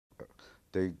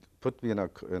They put me in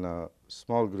a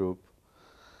small group.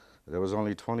 There was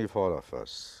only 24 of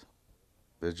us,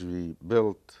 which we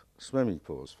built swimming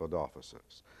pools for the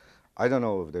officers. I don't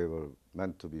know if they were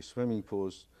meant to be swimming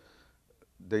pools.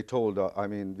 They told, I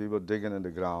mean, we were digging in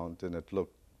the ground and it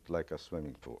looked like a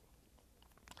swimming pool.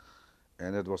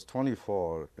 And it was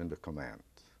 24 in the command.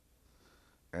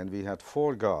 And we had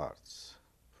 4 guards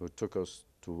who took us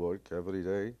to work every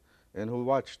day and who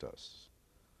watched us.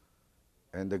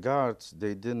 And the guards,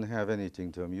 they didn't have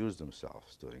anything to amuse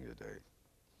themselves during the day.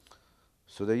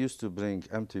 So they used to bring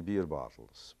empty beer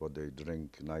bottles, what they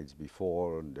drink nights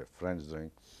before and their friends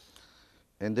drink.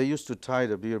 And they used to tie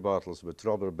the beer bottles with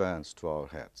rubber bands to our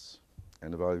heads.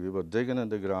 And while we were digging in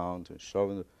the ground and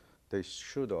shoving, they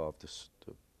shoot off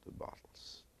the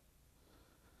bottles.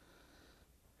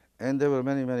 And there were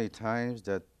many, many times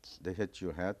that they hit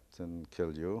your head and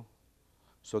killed you.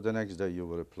 So the next day you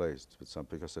were replaced with some,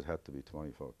 because it had to be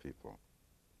 24 people.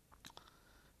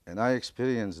 And I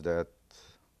experienced that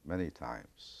many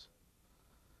times.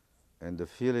 And the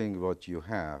feeling what you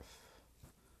have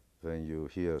when you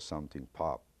hear something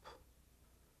pop,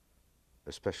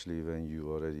 especially when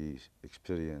you already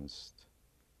experienced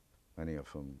many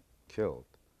of them killed.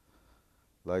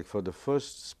 Like for the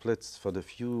first splits, for the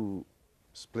few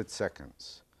split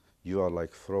seconds, you are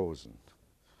like frozen.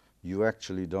 You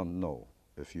actually don't know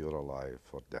if you're alive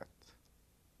or dead.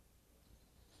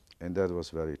 And that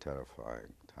was very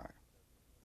terrifying.